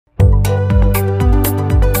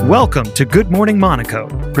Welcome to Good Morning Monaco,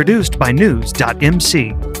 produced by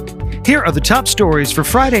News.mc. Here are the top stories for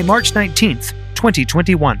Friday, March 19th,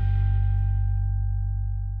 2021.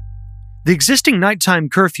 The existing nighttime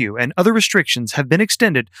curfew and other restrictions have been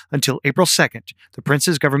extended until April 2nd, the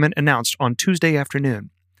Prince's government announced on Tuesday afternoon.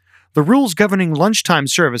 The rules governing lunchtime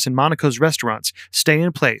service in Monaco's restaurants stay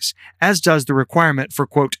in place, as does the requirement for,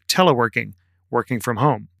 quote, teleworking, working from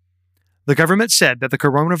home. The government said that the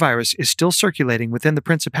coronavirus is still circulating within the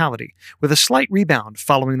Principality, with a slight rebound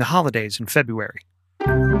following the holidays in February.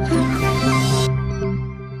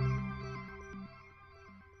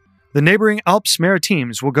 The neighboring Alpes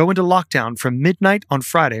Maritimes will go into lockdown from midnight on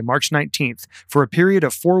Friday, March 19th, for a period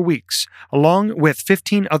of 4 weeks, along with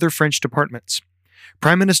 15 other French departments.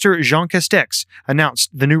 Prime Minister Jean Castex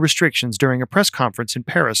announced the new restrictions during a press conference in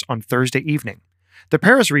Paris on Thursday evening. The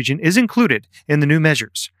Paris region is included in the new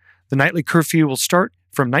measures. The nightly curfew will start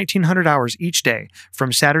from 1900 hours each day,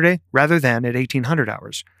 from Saturday rather than at 1800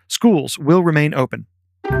 hours. Schools will remain open.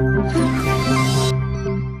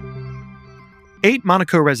 8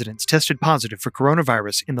 Monaco residents tested positive for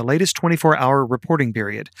coronavirus in the latest 24-hour reporting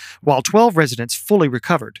period, while 12 residents fully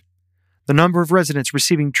recovered. The number of residents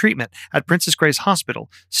receiving treatment at Princess Grace Hospital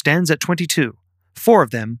stands at 22, 4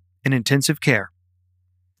 of them in intensive care.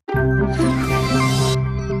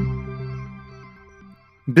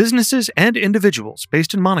 Businesses and individuals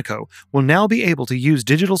based in Monaco will now be able to use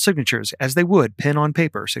digital signatures as they would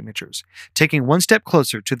pen-on-paper signatures, taking one step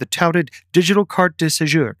closer to the touted digital carte de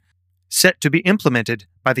séjour, set to be implemented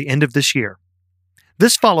by the end of this year.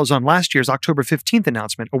 This follows on last year's October 15th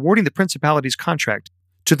announcement awarding the Principality's contract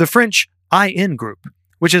to the French IN Group,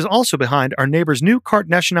 which is also behind our neighbor's new Carte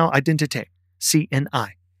Nationale d'Identité,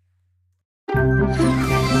 CNI.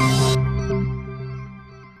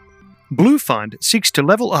 Blue Fund seeks to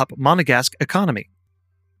level up Monegasque economy.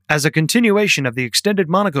 As a continuation of the extended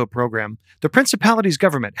Monaco program, the Principality's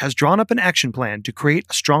government has drawn up an action plan to create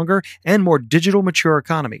a stronger and more digital mature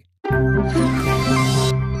economy.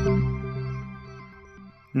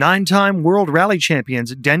 9-time World Rally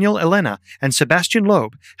champions Daniel Elena and Sebastian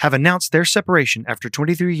Loeb have announced their separation after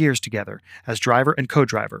 23 years together as driver and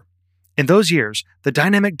co-driver. In those years, the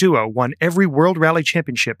dynamic duo won every World Rally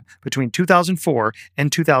Championship between 2004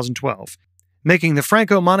 and 2012, making the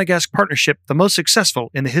Franco-Monegasque partnership the most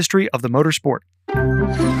successful in the history of the motorsport.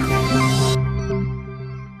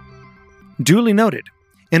 Duly noted.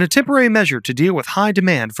 In a temporary measure to deal with high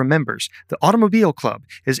demand from members, the Automobile Club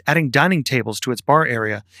is adding dining tables to its bar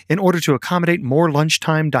area in order to accommodate more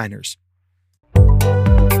lunchtime diners.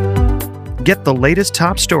 Get the latest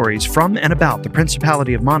top stories from and about the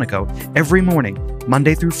Principality of Monaco every morning,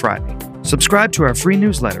 Monday through Friday. Subscribe to our free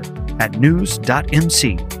newsletter at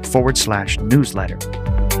news.mc/newsletter.